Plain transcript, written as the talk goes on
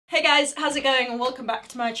Hey guys, how's it going and welcome back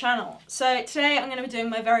to my channel. So today I'm going to be doing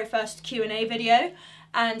my very first Q&A video,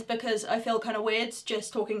 and because I feel kind of weird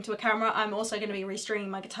just talking to a camera, I'm also going to be restringing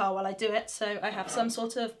my guitar while I do it, so I have some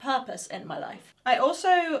sort of purpose in my life. I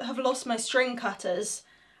also have lost my string cutters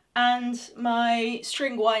and my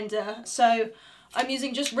string winder, so I'm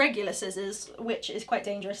using just regular scissors, which is quite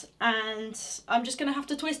dangerous, and I'm just going to have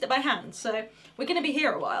to twist it by hand, so we're going to be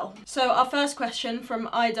here a while. So our first question from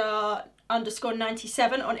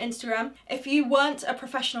Ida_97 on Instagram: if you weren't a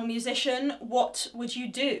professional musician, what would you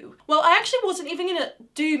do? Well, I actually wasn't even gonna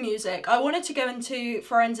do music. I wanted to go into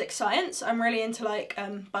forensic science. I'm really into like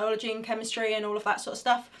biology and chemistry and all of that sort of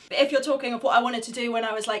stuff. But if you're talking of what I wanted to do when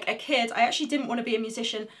I was like a kid, I actually didn't want to be a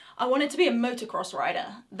musician. I wanted to be a motocross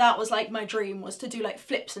rider. That was like my dream, was to do like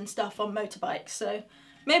flips and stuff on motorbikes. So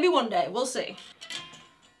maybe one day, we'll see.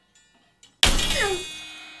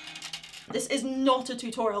 This is not a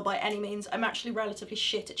tutorial by any means. I'm actually relatively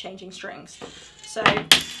shit at changing strings. So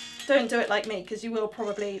don't do it like me, because you will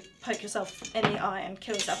probably poke yourself in the eye and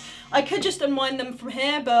kill yourself. I could just unwind them from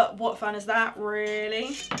here, but what fun is that,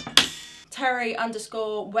 really?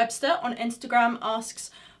 Terry_Webster on Instagram asks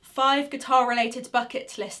 5 guitar related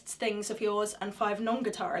bucket lists things of yours and 5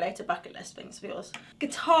 non-guitar related bucket list things of yours.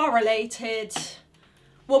 Guitar related,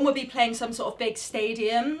 one would be playing some sort of big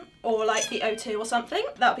stadium or like the O2 or something.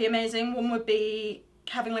 That'd be amazing. One would be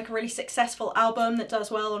having like a really successful album that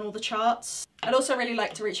does well on all the charts. I'd also really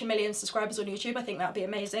like to reach 1 million subscribers on YouTube. I think that'd be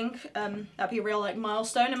amazing. That'd be a real like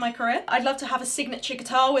milestone in my career. I'd love to have a signature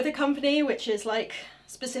guitar with a company, which is like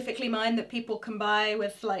specifically mine, that people can buy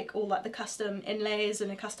with like all like the custom inlays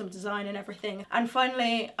and a custom design and everything. And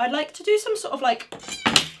finally, I'd like to do some sort of like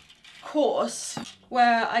course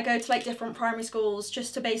where I go to like different primary schools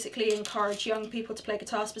just to basically encourage young people to play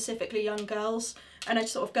guitar, specifically young girls, and I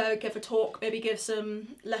just sort of go give a talk, maybe give some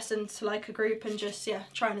lessons to like a group and just, yeah,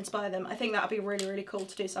 try and inspire them. I think that would be really, really cool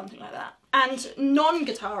to do something like that. And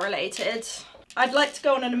non-guitar related, I'd like to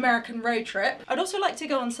go on an American road trip. I'd also like to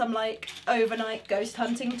go on some like overnight ghost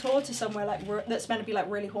hunting tour to somewhere like that's meant to be like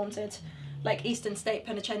really haunted, like Eastern State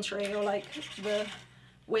Penitentiary or like the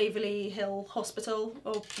Waverly Hill Hospital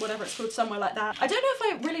or whatever it's called, somewhere like that. I don't know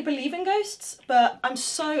if I really believe in ghosts, but I'm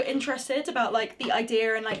so interested about like the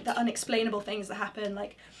idea and like the unexplainable things that happen.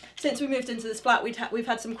 Like since we moved into this flat, we've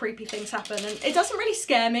had some creepy things happen, and it doesn't really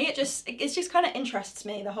scare me. It just kind of interests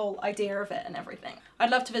me, the whole idea of it and everything.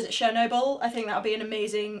 I'd love to visit Chernobyl. I think that would be an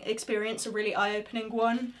amazing experience, a really eye-opening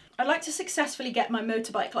one. I'd like to successfully get my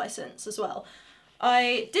motorbike license as well.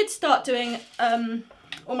 I did start doing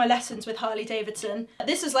all my lessons with Harley Davidson.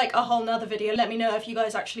 This is like a whole nother video. Let me know if you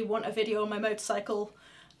guys actually want a video on my motorcycle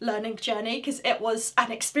learning journey, because it was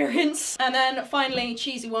an experience. And then finally,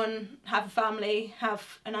 cheesy one, have a family,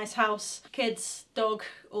 have a nice house, kids, dog,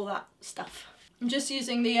 all that stuff. I'm just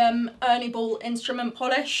using the Ernie Ball instrument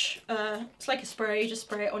polish. It's like a spray, you just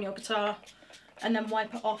spray it on your guitar and then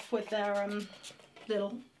wipe it off with their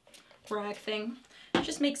little rag thing.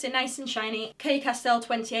 Just makes it nice and shiny.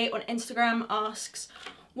 KCastel28 on Instagram asks,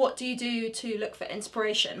 what do you do to look for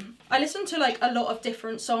inspiration? I listen to like a lot of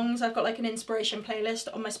different songs. I've got like an inspiration playlist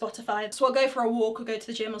on my Spotify. So I'll go for a walk or go to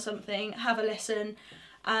the gym or something, have a listen,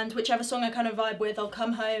 and whichever song I kind of vibe with, I'll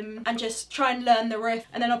come home and just try and learn the riff,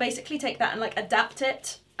 and then I'll basically take that and like adapt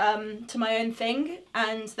it to my own thing,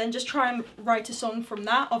 and then just try and write a song from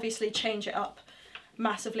that. Obviously change it up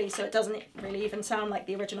massively so it doesn't really even sound like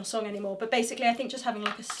the original song anymore, but basically I think just having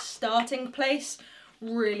like a starting place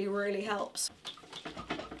really, really helps.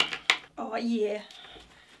 Oh yeah,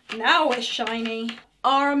 now we're shiny.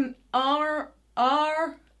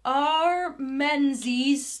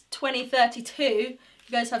 Menzies 2032, you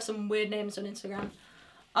guys have some weird names on Instagram,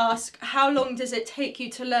 ask, how long does it take you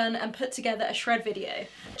to learn and put together a shred video?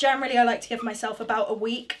 Generally I like to give myself about a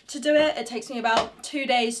week to do it. It takes me about 2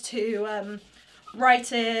 days to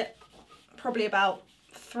write it, probably about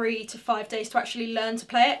 3 to 5 days to actually learn to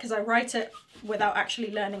play it, because I write it without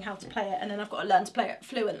actually learning how to play it, and then I've got to learn to play it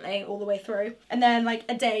fluently all the way through, and then like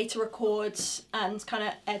a day to record and kind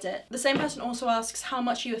of edit. The same person also asks, how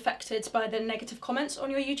much are you affected by the negative comments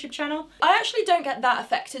on your YouTube channel? I actually don't get that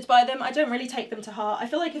affected by them. I don't really take them to heart. I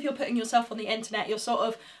feel like if you're putting yourself on the internet, you're sort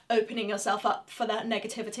of opening yourself up for that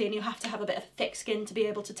negativity, and you have to have a bit of thick skin to be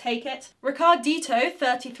able to take it.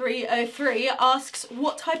 Ricardito3303 asks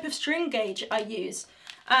what type of string gauge I use,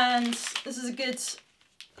 and this is a good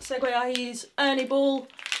segue. I use Ernie Ball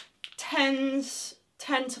 10s,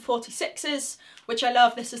 10 to 46s, which I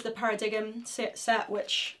love. This is the Paradigm set,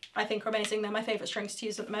 which I think are amazing. They're my favourite strings to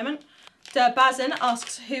use at the moment. Bazin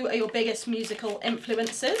asks, who are your biggest musical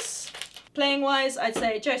influences? Playing wise, I'd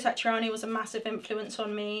say Joe Satriani was a massive influence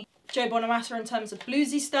on me. Joe Bonamassa in terms of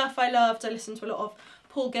bluesy stuff I loved. I listened to a lot of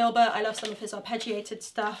Paul Gilbert. I love some of his arpeggiated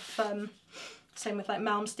stuff. Same with like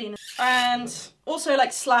Malmsteen. And also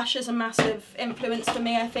like Slash is a massive influence for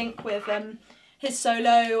me, I think, with his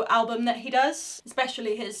solo album that he does,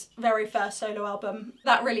 especially his very first solo album.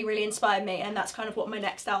 That really, really inspired me, and that's kind of what my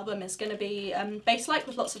next album is going to be based like,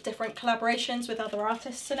 with lots of different collaborations with other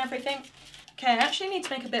artists and everything. Okay, I actually need to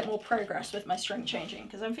make a bit more progress with my string changing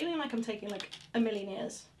because I'm feeling like I'm taking like a million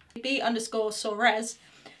years. B_Sores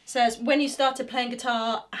says, when you started playing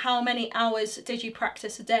guitar, how many hours did you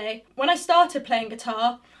practice a day? When I started playing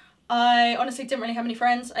guitar, I honestly didn't really have any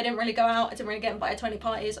friends. I didn't really go out. I didn't really get invited to any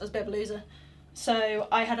parties. I was a bit of a loser. So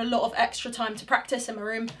I had a lot of extra time to practice in my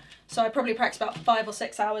room. So I probably practiced about 5 or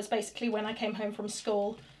 6 hours basically when I came home from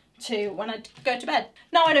school to when I'd go to bed.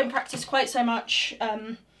 Now I don't practice quite so much,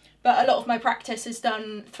 but a lot of my practice is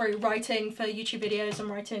done through writing for YouTube videos and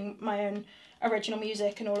writing my own original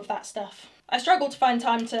music and all of that stuff. I struggle to find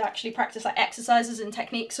time to actually practice like exercises and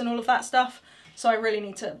techniques and all of that stuff, so I really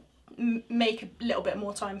need to make a little bit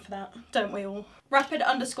more time for that, don't we all?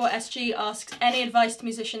 Rapid_SG asks, any advice to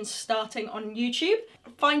musicians starting on YouTube?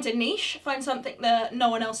 Find a niche, find something that no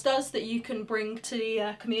one else does that you can bring to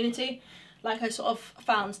the community. Like I sort of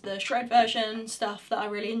found the shred version stuff that I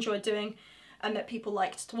really enjoyed doing and that people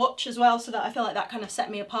liked to watch as well, so that I feel like that kind of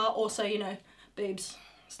set me apart. Also, you know, boobs.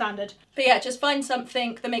 Standard. But yeah, just find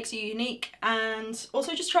something that makes you unique, and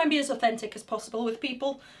also just try and be as authentic as possible with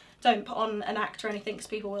people. Don't put on an act or anything because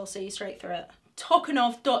people will see straight through it.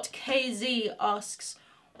 Tokanov.kz asks,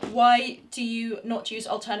 why do you not use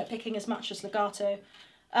alternate picking as much as legato?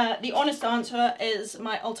 The honest answer is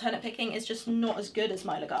my alternate picking is just not as good as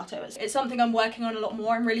my legato is. It's something I'm working on a lot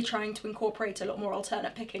more. I'm really trying to incorporate a lot more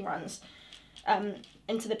alternate picking runs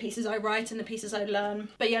into the pieces I write and the pieces I learn.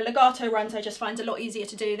 But yeah, legato runs I just find a lot easier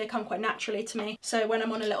to do. They come quite naturally to me. So when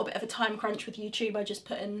I'm on a little bit of a time crunch with YouTube, I just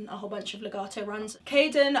put in a whole bunch of legato runs.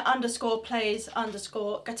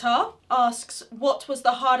 Caden_plays_guitar asks, what was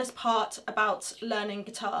the hardest part about learning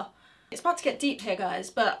guitar? It's about to get deep here, guys,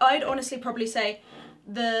 but I'd honestly probably say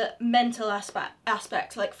the mental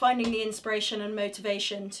aspect, like finding the inspiration and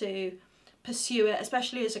motivation to pursue it,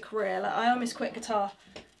 especially as a career. Like I almost quit guitar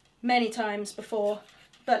many times before,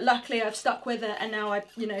 but luckily I've stuck with it, and now I,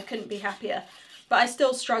 you know, couldn't be happier. But I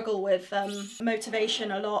still struggle with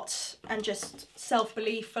motivation a lot, and just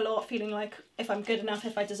self-belief a lot, feeling like if I'm good enough,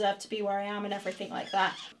 if I deserve to be where I am and everything like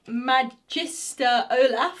that. Magister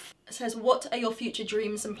Olaf says, what are your future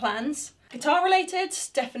dreams and plans? Guitar related,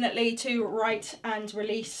 definitely to write and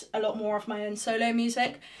release a lot more of my own solo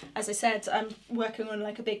music. As I said, I'm working on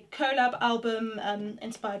like a big collab album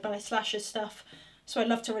inspired by Slash's stuff. So I'd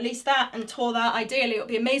love to release that and tour that. Ideally, it would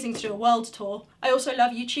be amazing to do a world tour. I also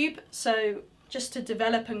love YouTube, so just to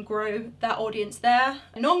develop and grow that audience there.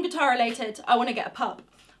 Non-guitar related, I want to get a pup.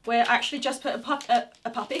 We're actually just put a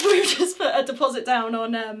puppy. We've just put a deposit down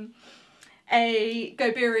on a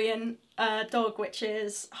Goberian dog, which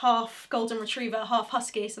is half golden retriever, half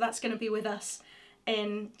husky. So that's going to be with us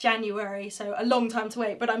in January, so a long time to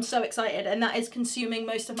wait, but I'm so excited, and that is consuming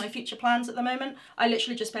most of my future plans at the moment. I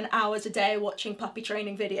literally just spend hours a day watching puppy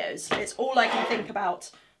training videos. It's all I can think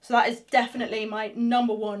about. So that is definitely my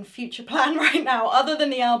 #1 future plan right now, other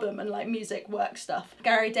than the album and like music work stuff.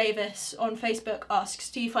 Gary Davis on Facebook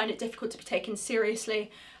asks, do you find it difficult to be taken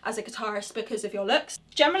seriously as a guitarist because of your looks?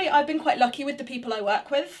 Generally, I've been quite lucky with the people I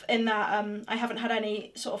work with, in that I haven't had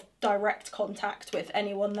any sort of direct contact with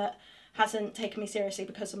anyone that hasn't taken me seriously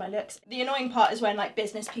because of my looks. The annoying part is when like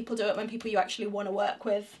business people do it, when people you actually want to work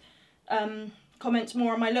with comment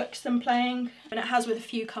more on my looks than playing. And it has with a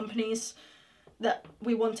few companies that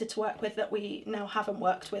we wanted to work with that we now haven't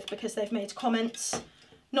worked with because they've made comments,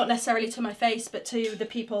 not necessarily to my face, but to the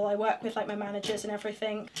people I work with, like my managers and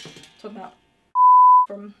everything. Talking about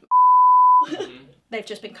from they've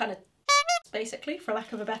just been kind of basically, for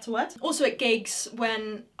lack of a better word. Also at gigs,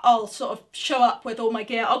 when I'll sort of show up with all my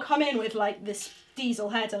gear, I'll come in with like this diesel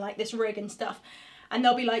head and like this rig and stuff, and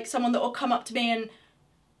there'll be like someone that will come up to me and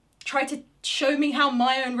try to show me how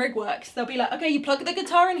my own rig works. They'll be like, okay, you plug the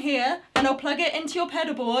guitar in here and I'll plug it into your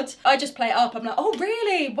pedal board. I just play it up. I'm like, oh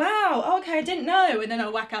really? Wow, okay, I didn't know. And then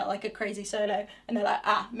I'll whack out like a crazy solo, and they're like,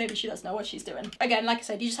 ah, maybe she doesn't know what she's doing. Again, like I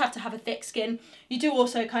said, you just have to have a thick skin. You do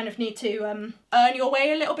also kind of need to earn your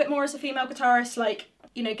way a little bit more as a female guitarist, like,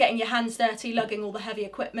 you know, getting your hands dirty, lugging all the heavy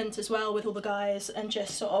equipment as well with all the guys, and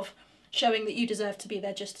just sort of showing that you deserve to be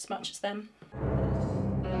there just as much as them.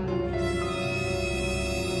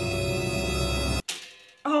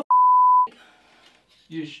 Oh,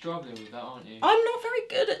 you're struggling with that, aren't you? I'm not very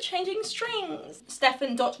good at changing strings.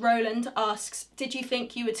 Stefan.Roland asks, did you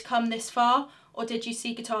think you would come this far, or did you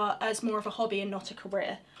see guitar as more of a hobby and not a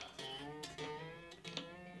career?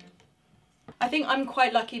 I think I'm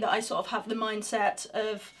quite lucky that I sort of have the mindset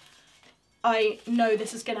of, I know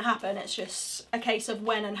this is going to happen, it's just a case of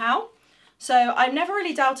when and how. So I never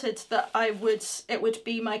really doubted that it would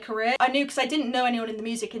be my career. I knew, because I didn't know anyone in the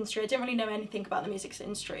music industry, I didn't really know anything about the music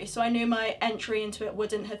industry, so I knew my entry into it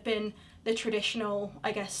wouldn't have been the traditional,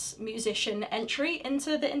 I guess, musician entry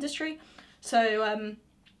into the industry. So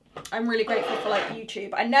I'm really grateful for like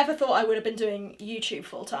YouTube. I never thought I would have been doing YouTube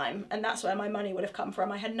full time, and that's where my money would have come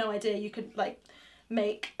from. I had no idea you could like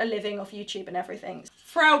make a living off YouTube and everything.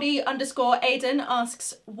 Frowdy_Aiden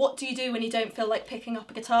asks, what do you do when you don't feel like picking up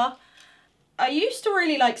a guitar? I used to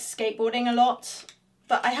really like skateboarding a lot,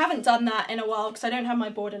 but I haven't done that in a while because I don't have my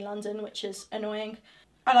board in London, which is annoying.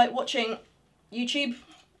 I like watching YouTube,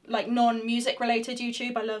 like non-music related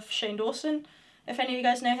YouTube. I love Shane Dawson. If any of you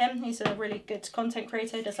guys know him, he's a really good content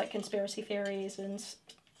creator. He does like conspiracy theories and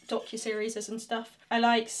docu-series and stuff. I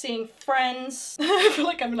like seeing Friends. I feel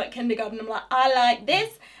like I'm in like kindergarten. I'm like, I like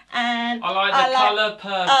this, and I like the colour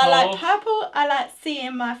purple. I like purple. I like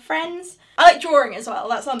seeing my friends. I like drawing as well.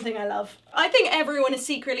 That's something I love. I think everyone is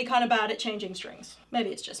secretly kind of bad at changing strings. Maybe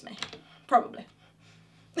it's just me. Probably.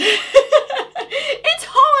 It's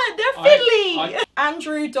hard, they're fiddly!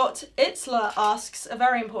 Andrew.Itzler asks a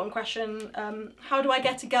very important question. How do I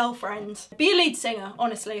get a girlfriend? Be a lead singer,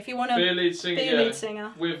 honestly, if you want to be a lead singer. Be a lead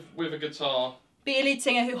singer. With a guitar. Be a lead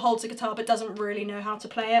singer who holds a guitar but doesn't really know how to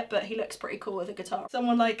play it, but he looks pretty cool with a guitar.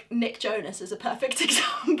 Someone like Nick Jonas is a perfect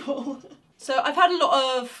example. So I've had a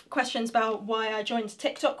lot of questions about why I joined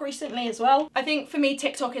TikTok recently as well. I think for me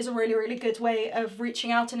TikTok is a really, really good way of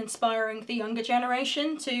reaching out and inspiring the younger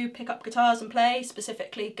generation to pick up guitars and play,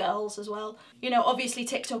 specifically girls as well. You know, obviously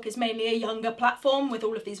TikTok is mainly a younger platform with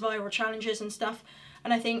all of these viral challenges and stuff,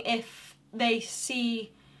 and I think if they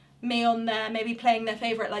see me on there maybe playing their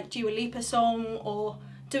favourite like Dua Lipa song or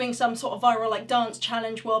doing some sort of viral like dance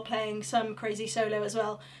challenge while playing some crazy solo as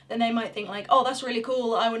well, then they might think like, oh, that's really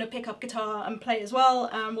cool, I want to pick up guitar and play as well,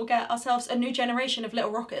 and we'll get ourselves a new generation of little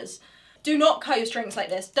rockers. Do not cut your strings like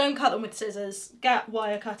this. Don't cut them with scissors. Get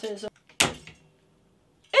wire cutters.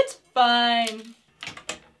 It's fine.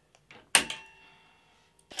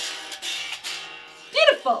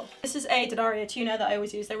 Beautiful! This is a D'Addario tuner that I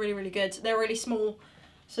always use. They're really, really good. They're really small,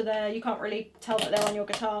 so you can't really tell that they're on your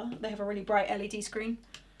guitar. They have a really bright LED screen.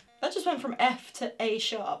 That just went from F to A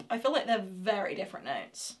sharp. I feel like they're very different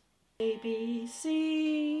notes. A, B,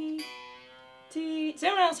 C, D. Does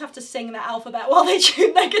anyone else have to sing that alphabet while they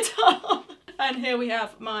tune their guitar? And here we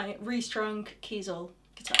have my restrung Kiesel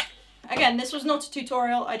guitar. Again, this was not a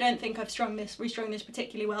tutorial. I don't think I've restrung this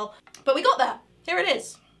particularly well, but we got there. Here it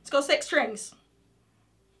is. It's got 6 strings.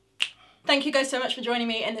 Thank you guys so much for joining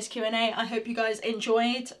me in this Q&A. I hope you guys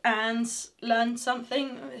enjoyed and learned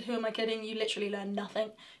something. Who am I kidding? You literally learned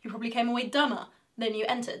nothing. You probably came away dumber than you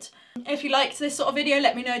entered. If you liked this sort of video,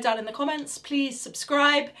 let me know down in the comments. Please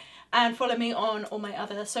subscribe and follow me on all my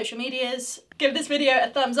other social medias. Give this video a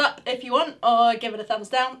thumbs up if you want, or give it a thumbs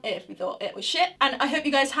down if you thought it was shit. And I hope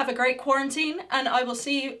you guys have a great quarantine, and I will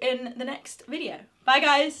see you in the next video. Bye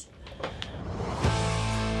guys!